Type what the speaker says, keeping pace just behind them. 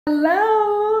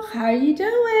Hello, how you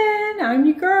doing? I'm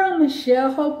your girl,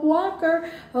 Michelle Hope Walker.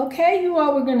 Okay, you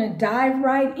all, we're going to dive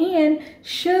right in.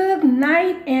 Suge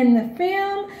Knight and the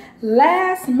film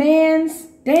Last Man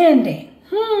Standing.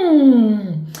 I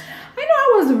know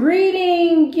I was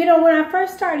reading, when I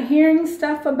first started hearing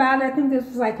stuff about it, I think this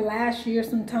was like last year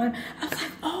sometime, I was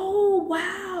like, oh,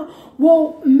 wow.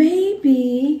 Well,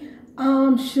 maybe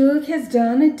Suge has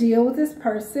done a deal with this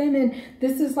person, and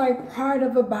this is like part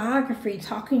of a biography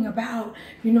talking about,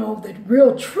 the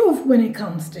real truth when it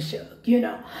comes to Suge,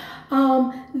 Then,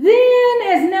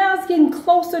 as now it's getting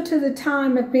closer to the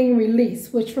time of being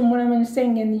released, which from what I'm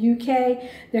understanding in the UK,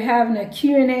 they're having a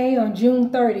Q&A on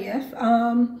June 30th.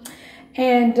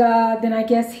 Then I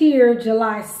guess here,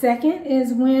 July 2nd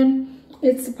is when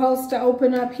it's supposed to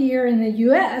open up here in the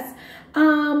US.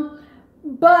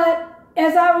 But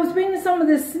as I was reading some of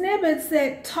the snippets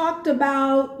that talked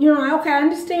about, okay, I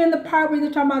understand the part where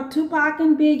they're talking about Tupac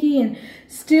and Biggie and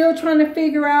still trying to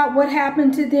figure out what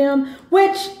happened to them,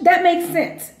 which that makes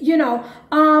sense.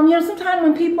 Sometimes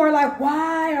when people are like,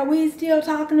 why are we still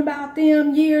talking about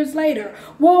them years later?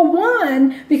 Well,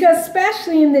 one, because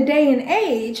especially in the day and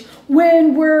age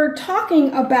when we're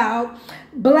talking about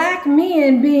black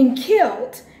men being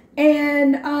killed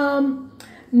and,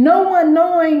 no one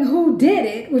knowing who did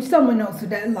it, which someone knows who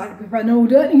did it, a lot of people know who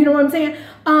did it, you know what I'm saying?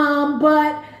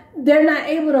 But they're not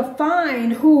able to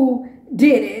find who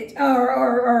did it,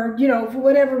 or for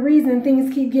whatever reason,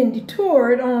 things keep getting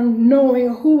detoured on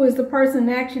knowing who is the person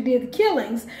that actually did the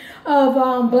killings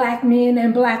of black men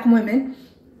and black women.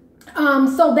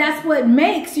 So that's what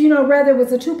makes, whether it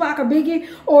was a Tupac or Biggie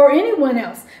or anyone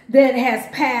else that has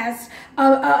passed,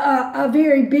 a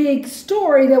very big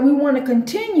story that we want to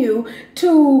continue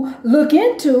to look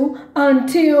into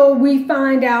until we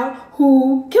find out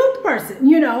who killed the person,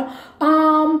 And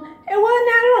well,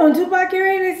 I don't know. Tupac, you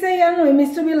ready to say, I don't know, he may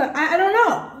still be like, I don't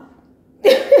know.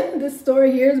 This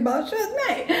story here is about Suge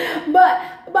Knight. But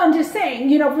I'm just saying,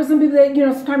 for some people that,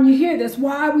 sometimes you hear this,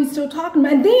 why are we still talking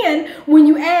about it? And then when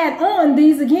you add on,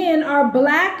 these again are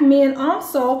black men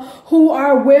also who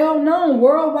are well known,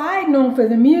 worldwide known for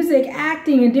the music,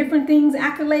 acting, and different things,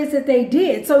 accolades that they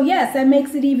did. So yes, that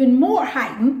makes it even more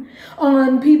heightened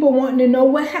on people wanting to know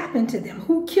what happened to them,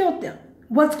 who killed them,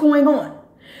 what's going on,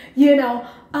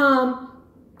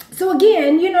 So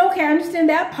again, okay, I understand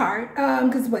that part,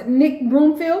 because Nick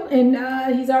Broomfield, and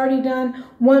he's already done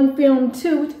one film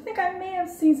too, which I think I may have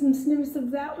seen some snippets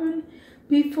of that one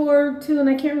before too, and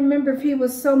I can't remember if he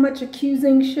was so much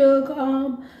accusing Suge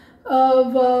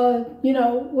of,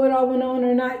 what all went on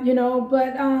or not,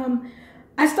 but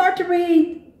I start to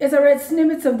read, as I read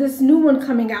snippets of this new one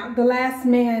coming out, The Last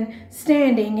Man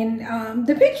Standing, and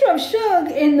the picture of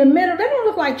Suge in the middle, they don't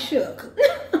look like Suge.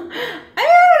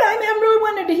 I'm really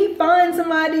wondering, did he find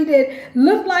somebody that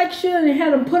looked like Suge and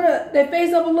had them put their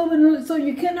face up a little bit so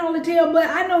you couldn't hardly tell? But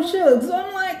I know Suge, so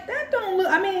I'm like, that don't look,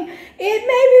 it may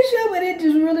be Suge, but it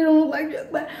just really don't look like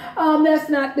Suge. But that's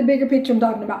not the bigger picture I'm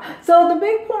talking about. So the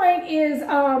big point is,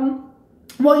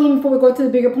 well, even before we go to the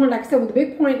bigger point, like I said, the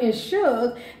big point is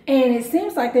Suge, and it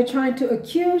seems like they're trying to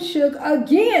accuse Suge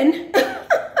again.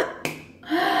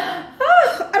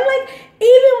 I'm like,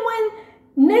 even when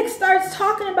Nick starts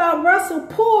talking about Russell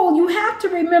Poole, you have to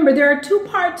remember there are two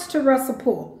parts to Russell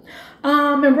Poole.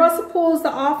 And Russell Poole is the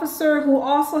officer who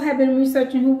also had been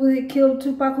researching who would kill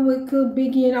Tupac, who would kill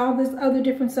Biggie, and all this other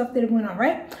different stuff that went on,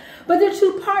 right? But there are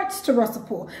two parts to Russell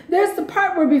Poole. There's the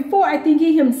part where before, I think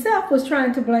he himself was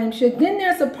trying to blame Suge. Then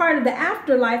there's a part of the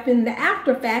afterlife and the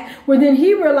after fact where then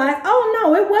he realized, oh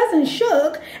no, it wasn't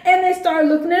Suge. And they started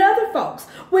looking at other folks,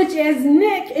 which as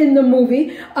Nick in the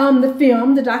movie, the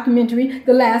film, the documentary,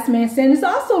 The Last Man Standing, is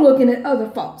also looking at other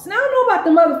folks. Now I don't know about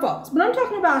them other folks, but I'm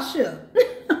talking about Suge.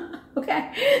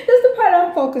 Okay, that's the part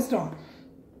I'm focused on.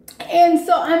 And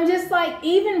so I'm just like,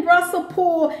 even Russell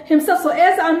Poole himself. So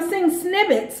as I'm seeing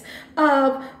snippets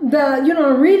of the,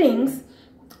 readings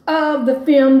of the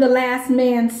film, The Last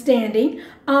Man Standing,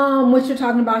 which you're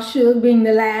talking about Suge being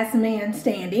the last man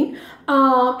standing.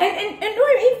 And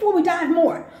even before we dive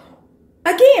more,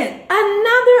 again,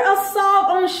 another assault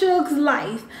on Suge's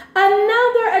life,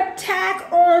 another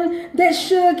attack on that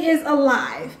Suge is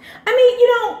alive.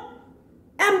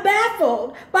 I'm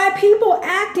baffled by people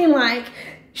acting like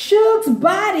Suge's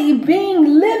body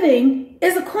being living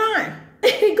is a crime.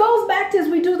 It goes back to as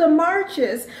we do the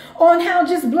marches on how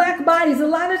just black bodies, a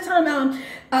lot of time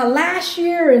last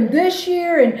year and this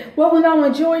year and what went on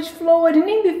with George Floyd. And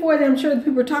even before that, I'm sure that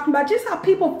people were talking about just how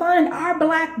people find our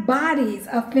black bodies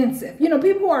offensive. You know,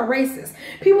 people who are racist,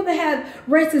 people that have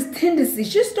racist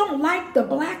tendencies just don't like the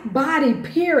black body,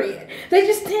 period. They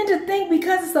just tend to think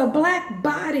because it's a black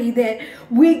body that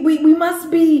we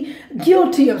must be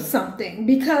guilty of something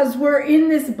because we're in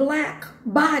this black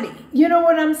body. You know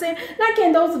what I'm saying? Now,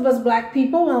 again, those of us black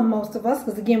people, well, most of us,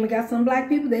 because again, we got some black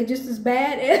people, they're just as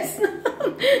bad as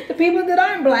the people that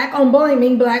aren't black on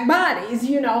blaming black bodies.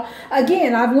 You know,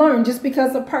 again, I've learned just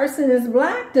because a person is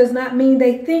black does not mean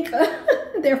they think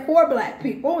they're for black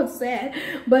people. It's sad,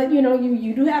 but you know,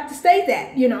 you do have to say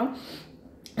that, you know.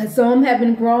 And some have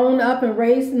been grown up and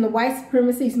raised in the white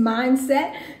supremacist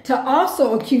mindset to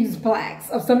also accuse blacks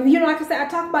of something. You know, like I said, I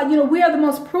talk about, you know, we are the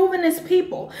most provenest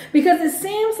people because it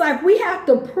seems like we have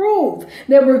to prove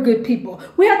that we're good people.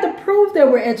 We have to prove that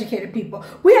we're educated people.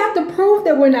 We have to prove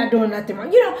that we're not doing nothing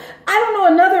wrong. You know, I don't know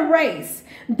another race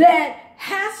that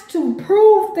has to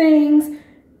prove things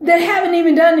that haven't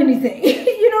even done anything.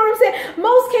 You know what I'm saying?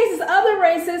 Most cases, other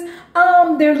races,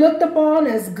 they're looked upon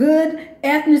as good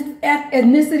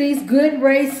ethnicities, good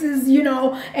races, you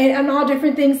know, and all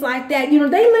different things like that. You know,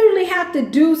 they literally have to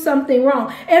do something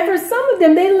wrong. And for some of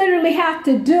them, they literally have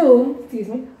to do, excuse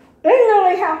me, they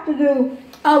literally have to do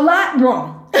a lot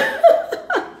wrong.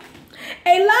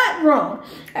 A lot wrong.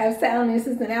 I have soundness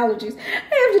and allergies. They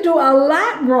have to do a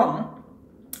lot wrong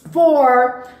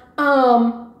for,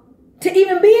 to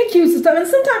even be accused of stuff. And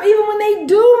sometimes even when they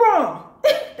do wrong,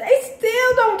 they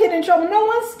still don't get in trouble. No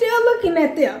one's still looking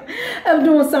at them of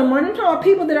doing something wrong. I'm talking about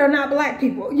people that are not black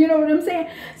people. You know what I'm saying?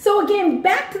 So again,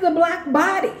 back to the black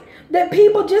body. That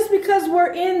people, just because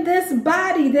we're in this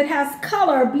body that has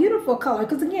color, beautiful color,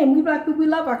 because again, we black people, we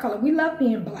love our color. We love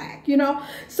being black, you know?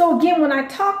 So again, when I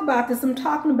talk about this, I'm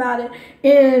talking about it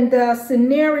in the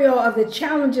scenario of the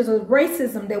challenges of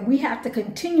racism that we have to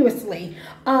continuously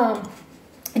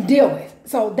deal with.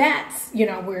 So that's, you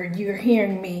know, where you're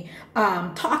hearing me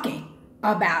talking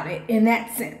about it in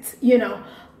that sense, you know.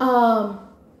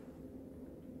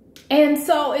 And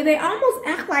so they almost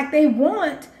act like they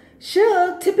want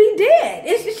Suge to be dead.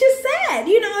 It's just sad,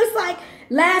 you know. It's like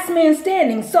last man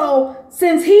standing. So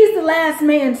since he's the last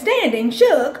man standing,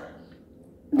 Suge,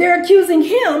 they're accusing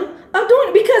him of doing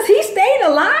it because he stayed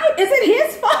alive. Is it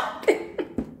his fault?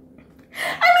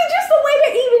 I mean, just the way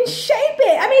they even shape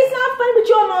it. I mean, it's not funny, but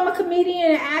you all know I'm a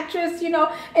comedian and actress, you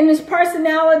know, and this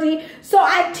personality. So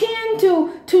I tend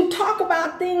to talk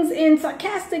about things in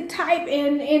sarcastic type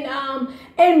and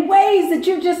in ways that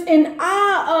you're just in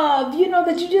awe of, you know,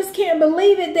 that you just can't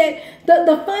believe it. That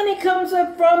the funny comes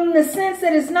up from the sense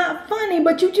that it's not funny,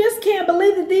 but you just can't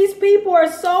believe that these people are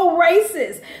so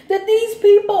racist, that these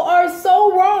people are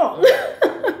so wrong,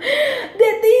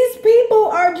 that these people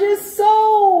are just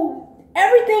so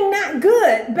everything not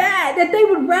good, bad, that they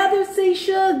would rather see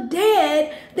Suge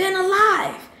dead than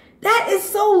alive. That is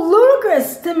so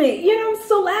ludicrous to me. You know,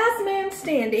 so last man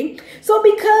standing. So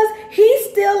because he's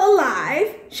still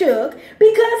alive, Suge,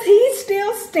 because he's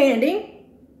still standing,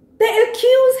 they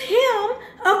accuse him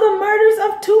of the murders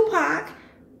of Tupac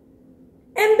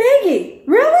and Biggie.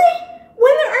 Really?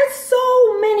 When there are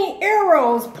so many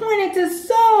arrows pointing to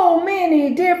so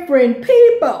many different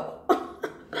people.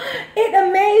 It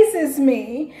amazes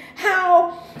me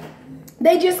how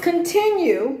they just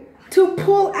continue to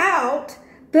pull out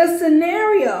the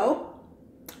scenario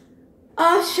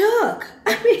of Suge.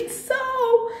 I mean, so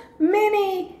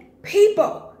many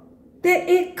people that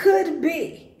it could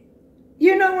be.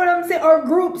 You know what I'm saying? Or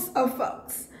groups of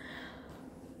folks.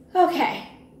 Okay.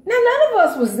 Now, none of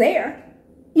us was there.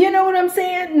 You know what I'm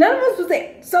saying? None of us was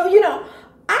there. So, you know,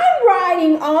 I'm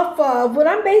riding off of what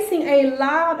I'm basing a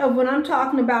lot of what I'm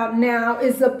talking about now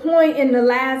is the point in the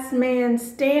Last Man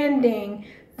Standing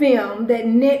film that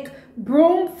Nick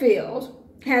Broomfield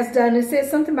has done. It said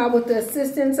something about with the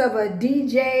assistance of a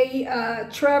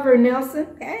DJ, Trevor Nelson.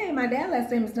 Hey, my dad's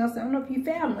last name is Nelson. I don't know if you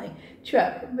family,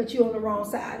 Trevor, but you're on the wrong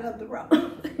side of the road.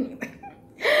 Anyway.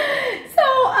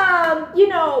 So, you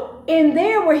know, in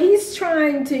there where he's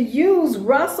trying to use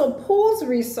Russell Poole's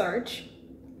research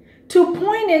to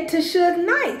point it to Suge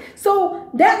Knight. So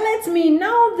that lets me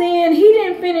know then he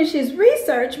didn't finish his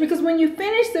research, because when you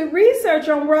finish the research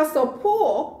on Russell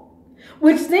Poole,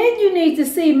 which then you need to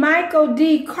see Michael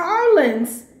D.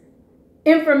 Carlin's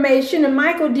information and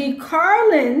Michael D.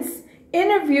 Carlin's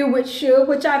interview with Suge,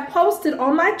 which I posted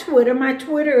on my Twitter. My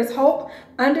Twitter is Hope_speaks.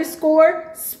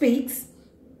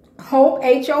 Hope,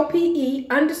 H-O-P-E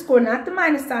 _ not the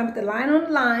minus sign, but the line on the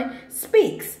line,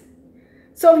 speaks.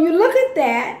 So you look at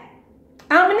that,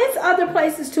 and it's other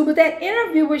places too, but that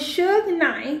interview with Suge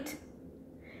Knight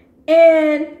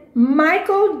and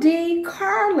Michael D.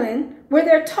 Carlin, where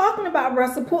they're talking about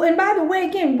Russell Poole. And by the way,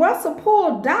 again, Russell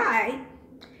Poole died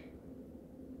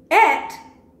at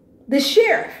the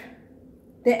sheriff,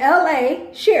 the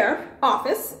LA sheriff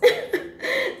office,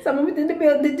 someone within the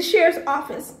building, the sheriff's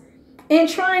office, and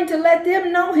trying to let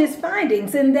them know his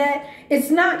findings and that it's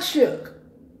not Suge.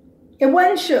 It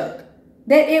wasn't Suge.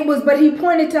 That it was, but he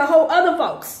pointed to a whole other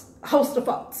host of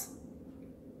folks.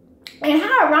 And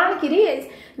how ironic it is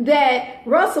that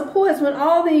Russell Poole has spent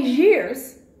all these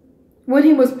years, when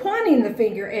he was pointing the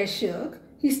finger at Suge,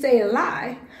 he stayed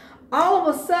alive. All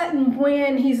of a sudden,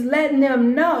 when he's letting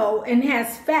them know and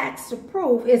has facts to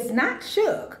prove it's not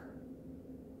Suge,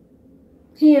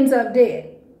 he ends up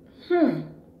dead.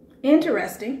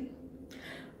 Interesting.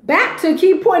 Back to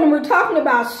key point, and we're talking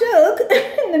about Suge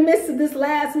in the midst of this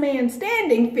Last Man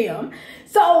Standing film.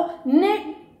 So,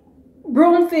 Nick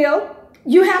Broomfield,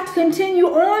 you have to continue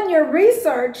on your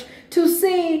research to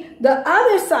see the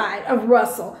other side of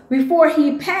Russell before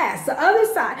he passed. The other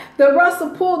side, the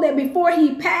Russell Poole that before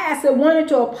he passed that wanted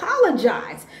to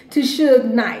apologize to Suge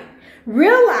Knight,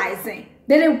 realizing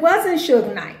that it wasn't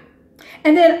Suge Knight.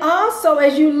 And then also,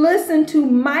 as you listen to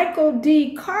Michael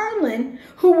D. Carlin,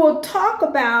 who will talk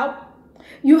about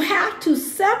you have to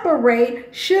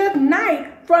separate Suge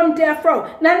Knight from Death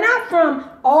Row. Now, not from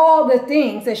all the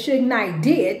things that Suge Knight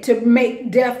did to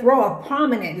make Death Row a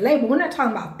prominent label. We're not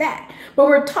talking about that. But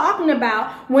we're talking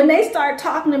about when they start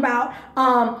talking about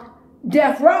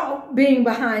Death Row being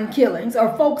behind killings,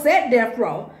 or folks at Death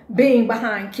Row being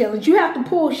behind killings, you have to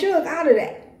pull Suge out of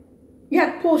that. You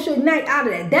have to pull Suge Knight out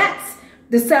of that. That's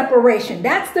the separation.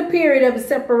 That's the period of the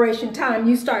separation time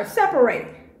you start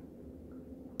separating.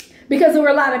 Because there were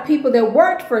a lot of people that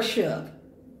worked for Suge.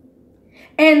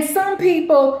 And some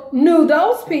people knew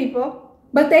those people,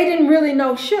 but they didn't really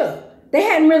know Suge. They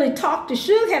hadn't really talked to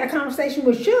Suge, had a conversation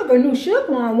with Suge, or knew Suge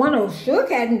one-on-one, or Suge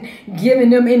hadn't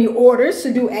given them any orders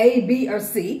to do A, B, or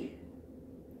C.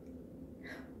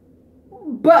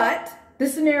 But the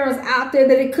scenario's out there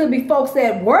that it could be folks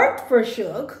that worked for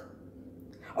Suge,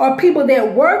 or people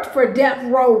that worked for Death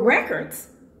Row Records,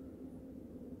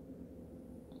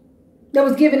 that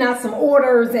was giving out some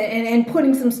orders and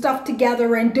putting some stuff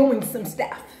together and doing some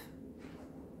stuff.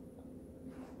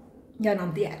 Yeah,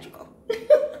 I'm theatrical.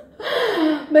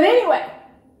 But anyway,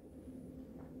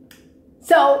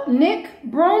 so Nick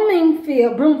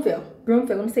Broomfield,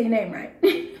 let me say your name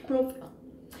right. Broomfield.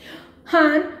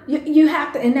 Hon, you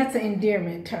have to, and that's an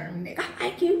endearment term, Nick. I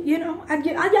like you, you know.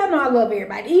 Y'all know I love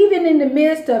everybody. Even in the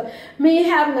midst of me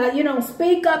having to,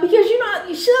 speak up, because,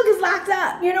 Suge is locked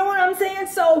up. You know what I'm saying?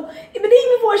 So, but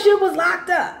even before Suge was locked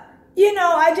up,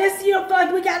 I just, feel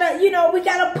like we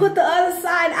gotta put the other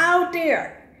side out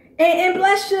there. And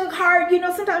bless Suge's heart,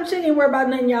 sometimes Suge ain't worry about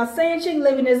nothing y'all saying. Suge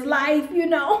living his life, So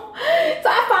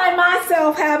I find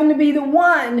myself having to be the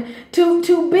one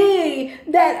to be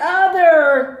that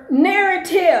other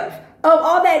narrative of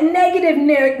all that negative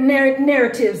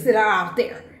narratives that are out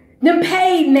there. Them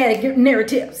paid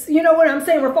narratives. You know what I'm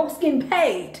saying? Where folks getting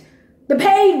paid. The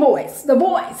paid voice. The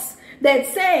voice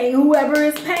that's saying whoever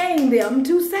is paying them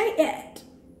to say it.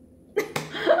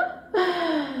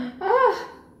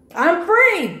 I'm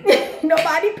free.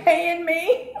 Nobody paying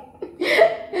me.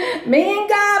 Me and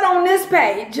God on this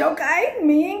page, okay?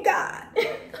 Me and God.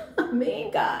 Me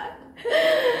and God.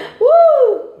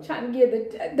 Woo! Trying to give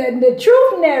the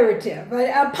truth narrative,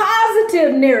 a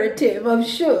positive narrative of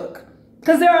Suge.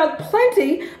 Because there are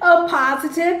plenty of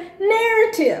positive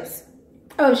narratives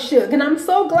of Suge. And I'm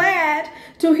so glad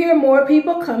to hear more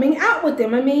people coming out with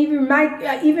them. I mean,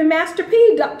 even Master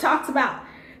P talks about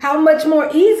how much more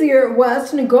easier it was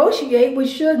to negotiate with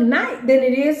Suge Knight than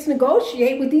it is to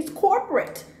negotiate with these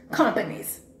corporate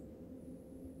companies.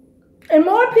 And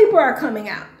more people are coming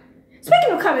out.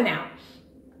 Speaking of coming out,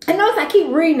 I notice I keep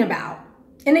reading about,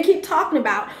 and they keep talking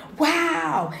about,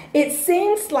 wow, it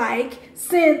seems like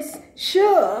since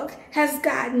Suge has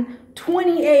gotten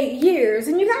 28 years,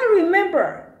 and you got to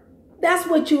remember, that's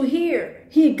what you hear,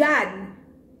 he gotten.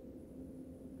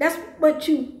 That's what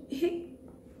you hear.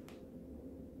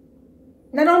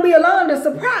 Now, don't be alarmed or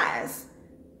surprised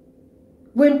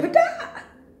when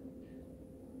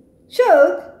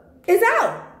Suge is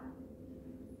out.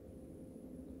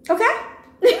 Okay?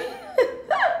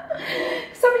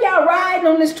 Some of y'all riding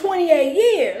on this 28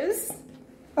 years,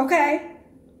 okay,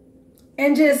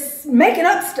 and just making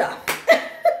up stuff.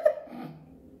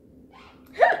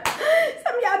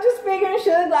 Some of y'all just figuring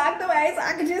Suge locked away so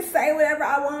I can just say whatever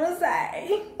I want to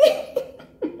say.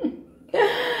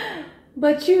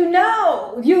 But you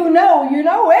know, and you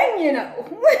know.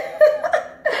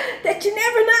 that you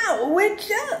never know with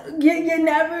Suge. You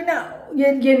never know.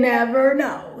 You never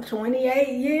know. 28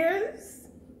 years.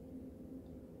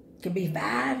 Could be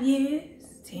 5 years,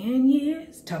 10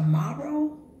 years,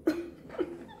 tomorrow.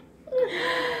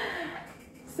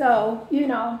 So, you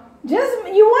know, just,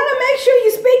 you want to make sure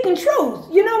you're speaking truth.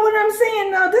 You know what I'm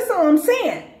saying? Now, this is all I'm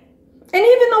saying. And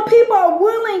even though people are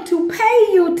willing to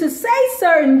pay you to say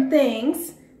certain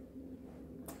things,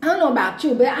 I don't know about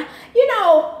you, but I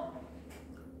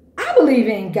believe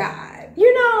in God,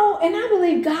 and I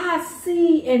believe God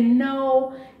see and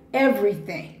know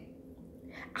everything.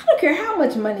 I don't care how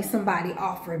much money somebody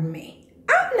offered me.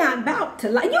 I'm not about to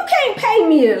lie. You can't pay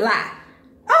me to lie.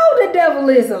 Oh, the devil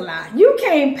is a lie. You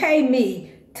can't pay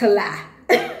me to lie.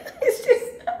 It's just,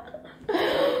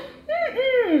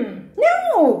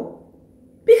 no.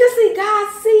 Because see,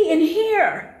 God see and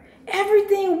hear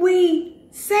everything we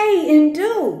say and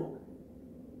do.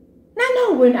 Now,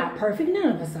 no, we're not perfect.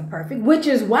 None of us are perfect, which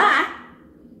is why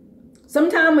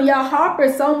sometimes when y'all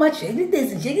harper so much, shit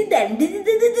this and shit that, sometimes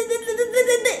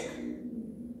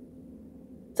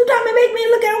it make me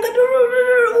look at them,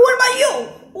 what about you?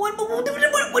 What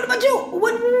about you?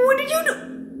 What did you do?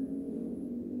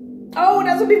 Oh,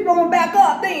 that's what people going back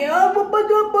up then.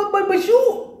 But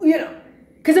you,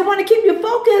 because they want to keep you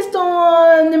focused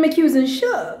on them accusing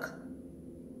Suge.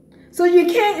 So you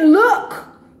can't look,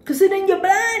 because then you're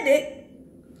blinded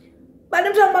by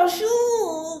them talking about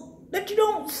Suge, that you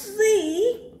don't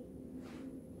see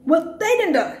what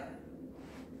they done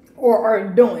or are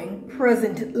doing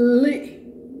presently.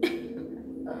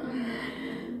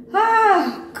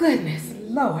 Oh, goodness,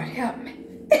 Lord, help me.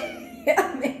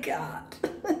 Help me, God.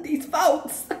 These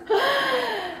folks. All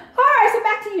right, so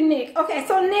back to you, Nick. Okay,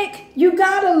 so Nick, you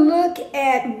got to look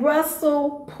at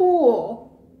Russell Poole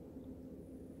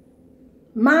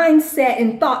mindset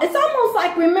and thought. It's almost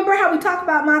like, remember how we talk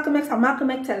about Malcolm X, how Malcolm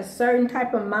X had a certain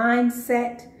type of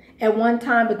mindset at one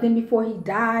time, but then before he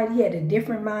died, he had a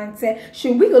different mindset.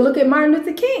 Should we go look at Martin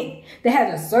Luther King? They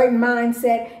had a certain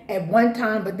mindset at one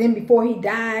time, but then before he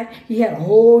died, he had a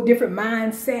whole different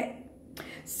mindset.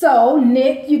 So,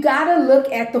 Nick, you got to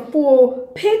look at the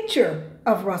full picture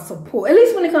of Russell Poole, at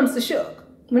least when it comes to Suge.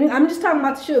 I'm just talking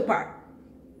about the Suge part.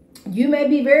 You may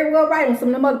be very well right on some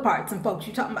of them other parts and folks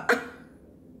you're talking about.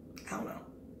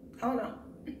 I don't know.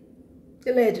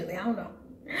 Allegedly, I don't know.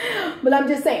 But I'm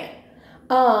just saying.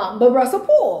 But Russell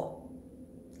Poole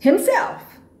himself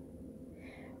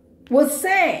was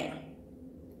saying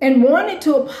and wanted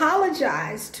to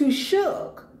apologize to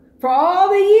Suge for all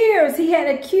the years he had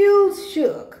accused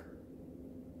Suge.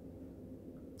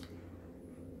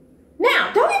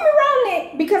 Now, don't get me wrong,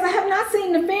 Nick, because I have not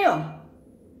seen the film.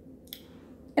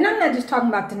 And I'm not just talking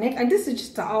about the Nick. This is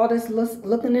just to all this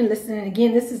looking and listening.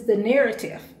 Again, this is the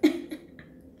narrative.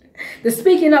 The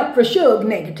speaking up for Suge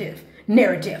narrative.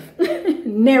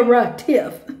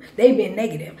 Narrative. They've been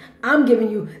negative. I'm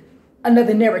giving you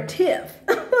another narrative.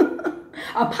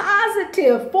 A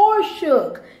positive for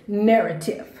Suge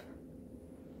narrative.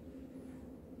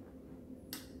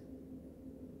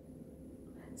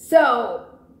 So,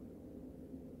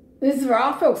 this is for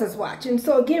all folks that's watching.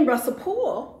 So again, Russell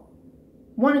Poole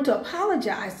wanted to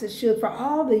apologize to Suge for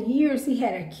all the years he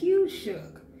had accused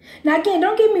Suge. Now again,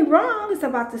 don't get me wrong, it's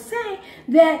about to say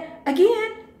that,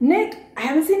 again, Nick, I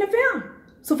haven't seen the film.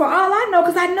 So for all I know,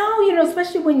 because I know,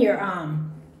 especially when you're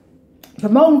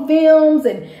promoting films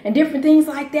and different things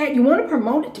like that, you want to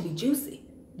promote it to be juicy.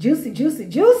 Juicy, juicy,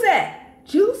 juicy.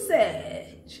 Juicy.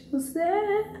 Juicy.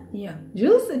 Yeah,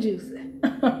 juicy, juicy.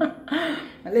 My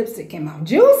lipstick came out.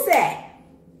 Juicy.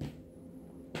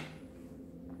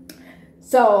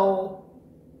 So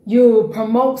you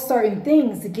promote certain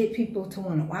things to get people to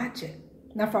want to watch it.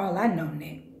 Now, for all I know,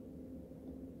 Nick,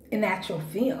 in actual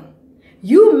film,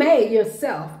 you may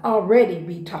yourself already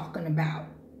be talking about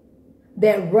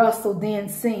that Russell then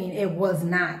seen it was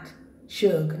not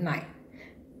Suge Knight.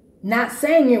 Not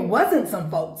saying it wasn't some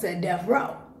folks at Death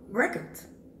Row Records,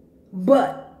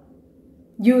 but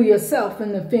you yourself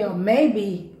in the film may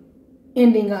be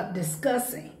ending up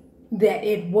discussing that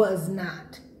it was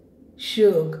not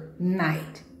Suge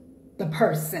Knight, the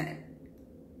person.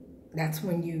 That's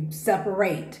when you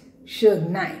separate Suge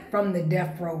Knight from the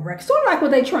Death Row Records. Sort of like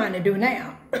what they're trying to do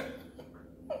now.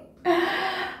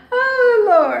 Oh,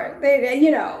 Lord. They,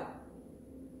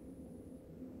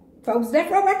 folks,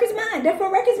 Death Row Records mine. Death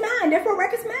Row Records mine. Death Row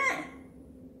Records mine.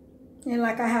 And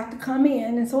like I have to come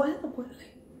in and so eloquently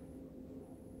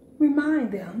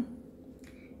remind them.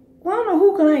 Well, I don't know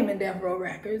who claiming Death Row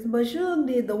Records, but Suge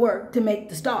did the work to make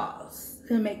the stars,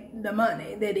 to make the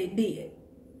money that it did.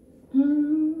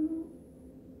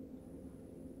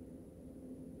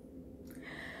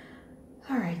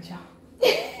 All right, y'all.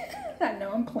 I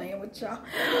know I'm playing with y'all.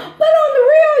 But on the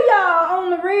real, y'all, on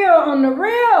the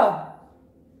real,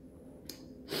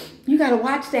 you got to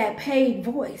watch that paid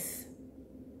voice.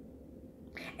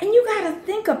 And you got to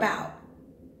think about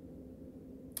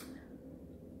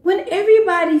when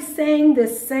everybody's saying the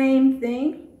same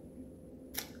thing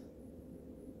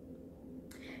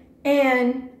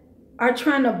and are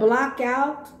trying to block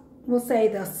out, we'll say,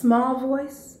 the small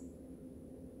voice.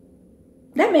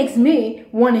 That makes me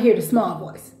want to hear the small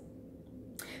voice.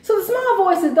 So the small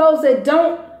voice is those that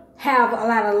don't have a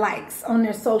lot of likes on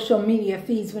their social media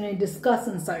feeds when they're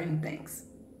discussing certain things.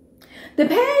 The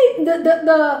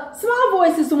small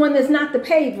voice is the one that's not the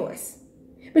paid voice.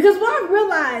 Because what I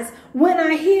realize when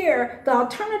I hear the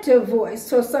alternative voice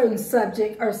to a certain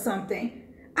subject or something,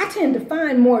 I tend to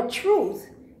find more truth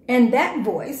in that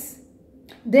voice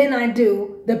than I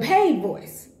do the paid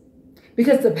voice.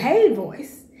 Because the paid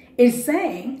voice is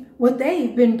saying what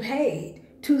they've been paid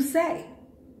to say.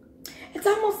 It's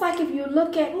almost like if you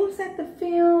look at, what was that, the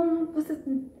film, was it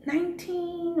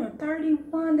 19 or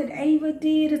 31 that Ava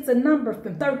did? It's a number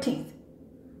from 13th.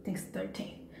 I think it's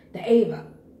 13th. The Ava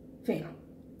film.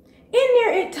 In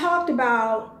there it talked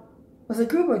about, was a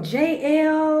group of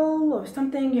JL or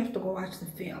something. You have to go watch the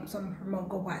film. So I'm going to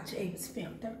go watch Ava's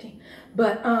film, 13.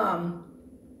 But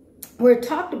where it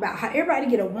talked about how everybody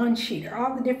get a one-sheeter.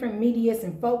 All the different medias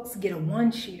and folks get a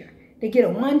one-sheeter. They get a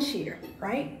one-sheeter,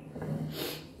 right?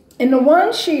 And the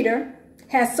one-sheeter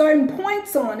has certain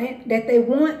points on it that they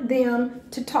want them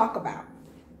to talk about.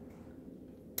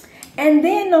 And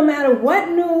then no matter what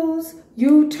news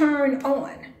you turn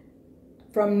on,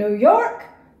 from New York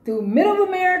through Middle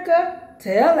America to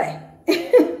LA,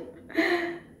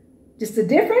 just a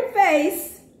different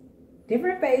face,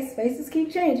 faces keep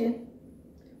changing,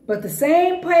 but the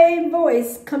same paid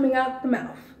voice coming out the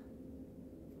mouth.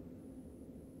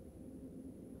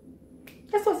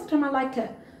 That's what's the time I like to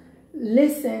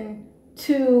listen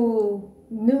to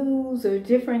news or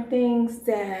different things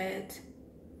that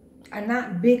are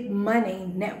not big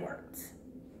money networks.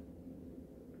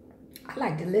 I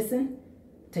like to listen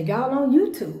to y'all on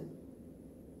YouTube.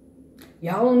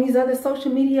 Y'all on these other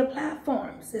social media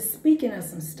platforms that's speaking of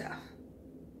some stuff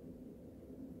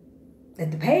that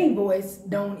the paid voice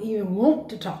don't even want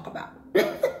to talk about.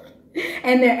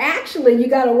 And they're actually, you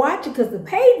got to watch it because the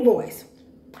paid voice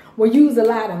will use a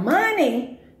lot of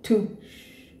money to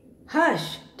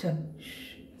hush, to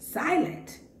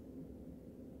silent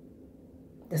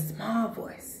the small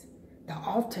voice, the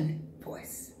alternate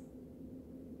voice.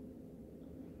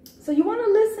 So you want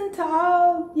to listen to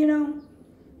all,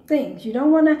 things. You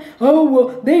don't want to, oh, well,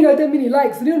 they ain't got that many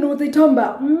likes. So they don't know what they talking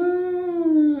about.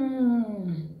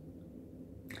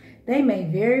 They may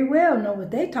very well know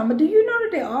what they talking about. Do you know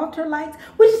that they alter likes?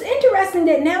 Which is interesting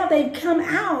that now they've come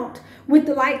out with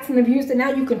the likes and the views that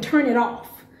now you can turn it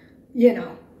off.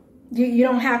 You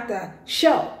don't have to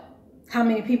show how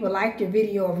many people liked your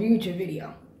video or viewed your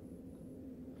video.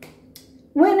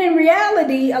 When in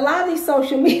reality, a lot of these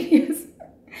social medias,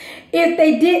 if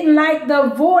they didn't like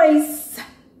the voice,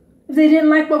 if they didn't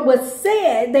like what was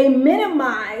said, they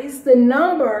minimized the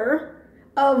number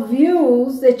of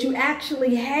views that you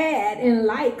actually had and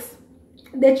likes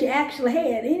that you actually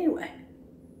had anyway.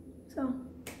 So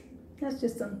that's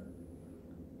just some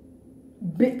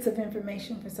bits of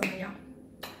information for some of y'all.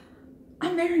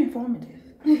 I'm very informative.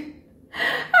 All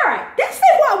right, that's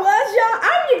it what was, y'all.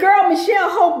 I'm your girl, Michelle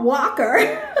Hope Walker. I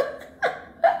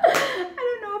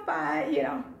don't know if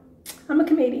I'm a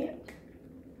comedian,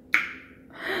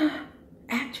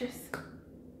 actress.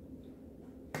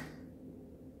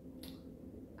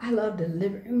 I love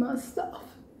delivering my stuff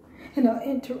in an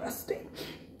interesting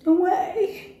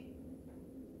way.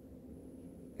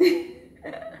 Especially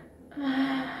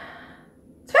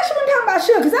when talking about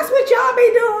Suge, because that's what y'all be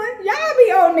doing. Y'all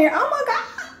be on there. Oh my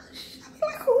gosh. I be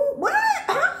like, who? What?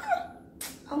 Huh?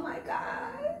 Oh my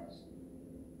gosh.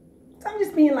 So I'm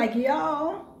just being like,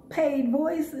 y'all, paid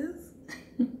voices.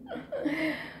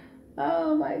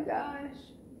 Oh my gosh.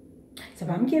 So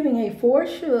I'm giving a for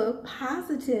Suge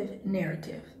positive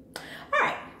narrative. All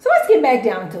right, so let's get back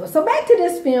down to it. So back to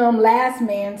this film, Last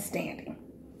Man Standing.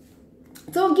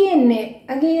 So again, Nick,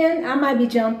 I might be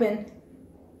jumping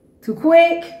too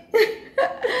quick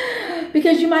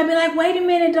because you might be like, wait a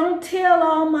minute, don't tell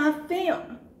all my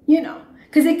film,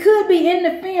 because it could be in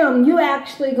the film you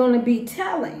actually going to be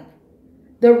telling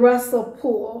the Russell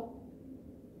Poole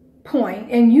point,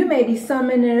 and you may be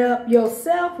summing it up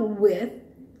yourself with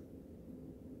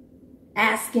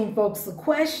asking folks a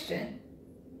question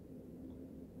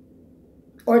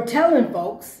or telling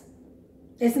folks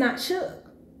it's not Suge.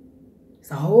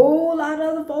 It's a whole lot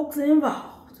of other folks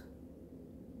involved.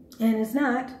 And it's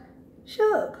not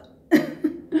Suge.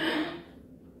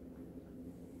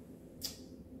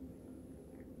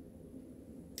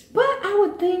 But I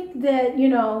would think that, you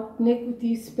know, Nick, with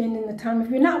you spending the time, if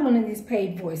you're not one of these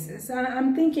paid voices,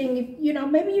 I'm thinking, if, you know,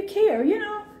 maybe you care, you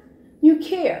know, you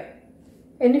care.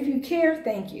 And if you care,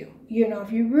 thank you. You know,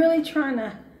 if you're really trying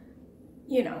to,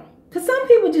 you know, because some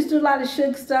people just do a lot of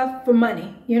Suge stuff for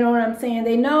money. You know what I'm saying?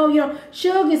 They know, you know,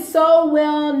 Suge is so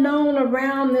well known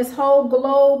around this whole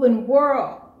globe and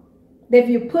world. If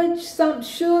you put some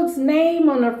Suge's name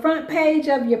on the front page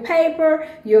of your paper,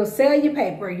 you'll sell your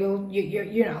paper. You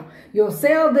know, you'll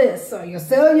sell this, or you'll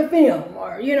sell your film,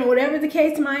 or, you know, whatever the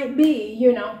case might be,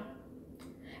 you know.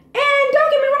 And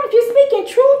don't get me wrong, if you're speaking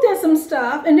truth in some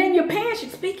stuff, and then your pants,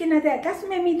 you're speaking of that, that's what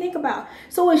made me think about.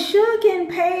 So is Suge getting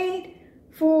paid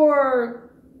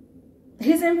for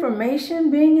his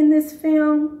information being in this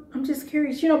film? I'm just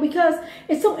curious, you know, because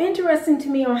it's so interesting to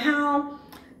me on how,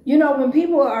 you know, when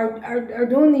people are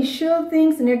doing these Suge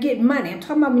things and they're getting money. I'm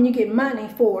talking about when you get money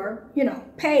for, you know,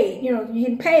 paid, you know, you're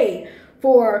getting paid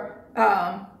for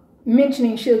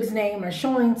mentioning Suge's name or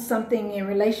showing something in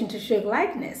relation to Suge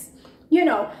likeness. You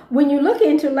know, when you look at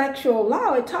intellectual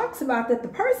law, it talks about that the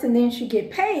person then should get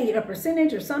paid a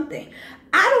percentage or something.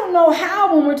 I don't know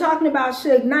how, when we're talking about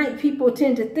Suge Knight, people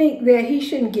tend to think that he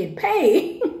shouldn't get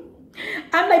paid.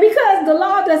 I'm like, because the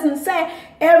law doesn't say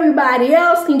everybody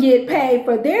else can get paid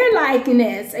for their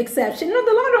likeness exception. No,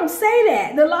 the law don't say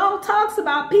that. The law talks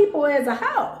about people as a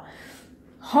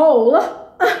whole,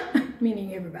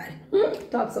 meaning everybody.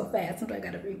 Talk so fast, sometimes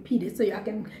I got to repeat it so y'all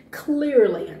can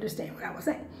clearly understand what I was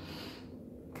saying.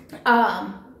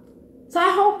 So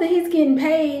I hope that he's getting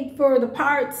paid for the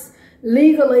parts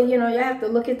legally. You know, you have to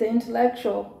look at the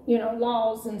intellectual, you know,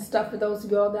 laws and stuff for those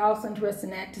of you that are also interested in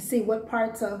that, to see what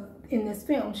parts of in this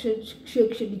film should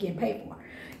be getting paid for.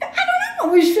 I don't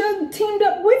know. We should teamed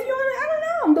up with you on it. I don't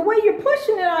know. The way you're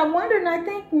pushing it, I wonder, and I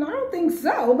think, no, I don't think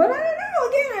so. But I don't know.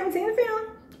 Again, I haven't seen the film.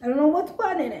 I don't know what's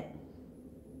what in it.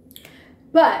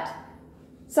 But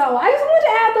so I just wanted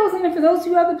to add those in there for those of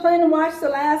you who have been planning to watch The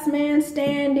Last Man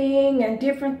Standing and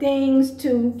different things,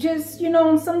 to just, you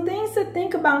know, some things to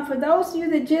think about. For those of you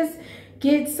that just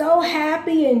get so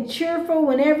happy and cheerful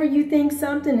whenever you think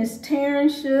something is tearing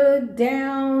Suge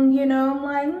down, you know, I'm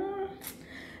like,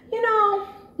 you know,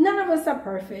 none of us are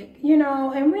perfect, you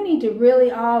know, and we need to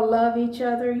really all love each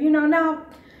other, you know. Now,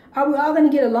 are we all going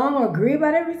to get along or agree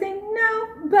about everything? No,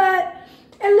 but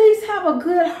at least have a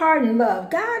good heart and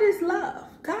love. God is love.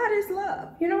 God is love.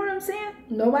 You know what I'm saying?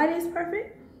 Nobody is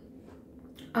perfect.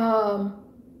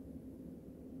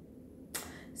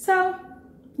 So,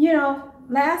 you know,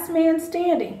 last man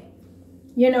standing.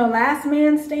 You know, last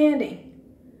man standing.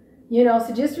 You know,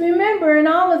 so just remember in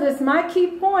all of this, my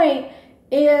key point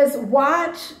is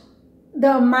watch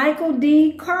the Michael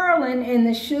D. Carlin and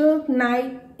the Suge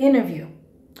Knight interview.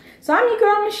 So I'm your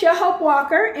girl, Michelle Hope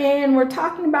Walker, and we're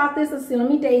talking about this. Let's see, let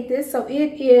me date this. So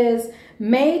it is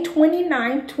May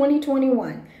 29,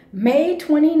 2021. May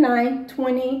 29,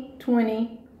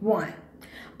 2021.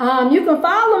 You can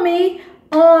follow me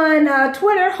on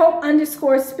Twitter,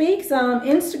 Hope_Speaks,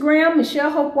 Instagram,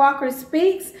 Michelle Hope Walker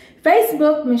Speaks,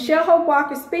 Facebook, Michelle Hope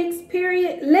Walker Speaks,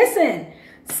 period. Listen.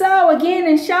 So again,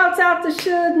 and shouts out to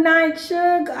Suge Knight.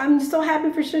 Suge, I'm so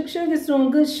happy for Suge. Suge is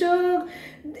doing good. Suge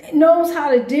knows how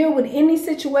to deal with any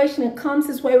situation that comes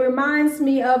his way. Reminds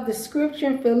me of the scripture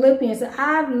in Philippians.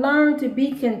 I've learned to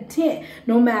be content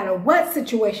no matter what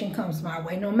situation comes my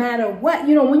way. No matter what,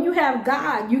 you know, when you have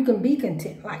God, you can be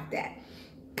content like that,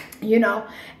 you know.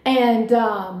 And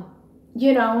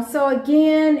you know, so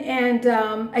again, and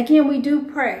again, we do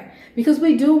pray, because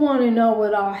we do want to know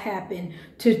what all happened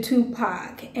to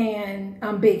Tupac and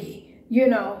Biggie. You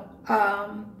know,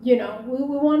 we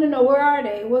want to know, where are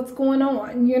they? What's going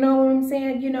on? You know what I'm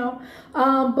saying? You know,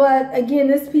 but again,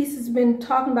 this piece has been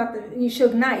talking about the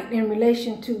Suge Knight in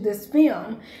relation to this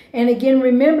film. And again,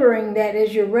 remembering that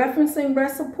as you're referencing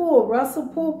Russell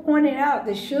Poole pointed out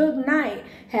that Suge Knight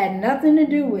had nothing to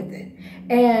do with it,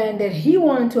 and that he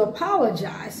wanted to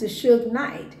apologize to Suge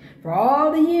Knight for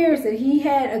all the years that he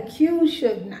had accused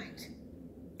Suge Knight.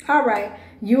 All right.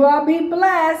 You all be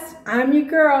blessed. I'm your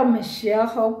girl, Michelle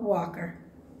Hope Walker.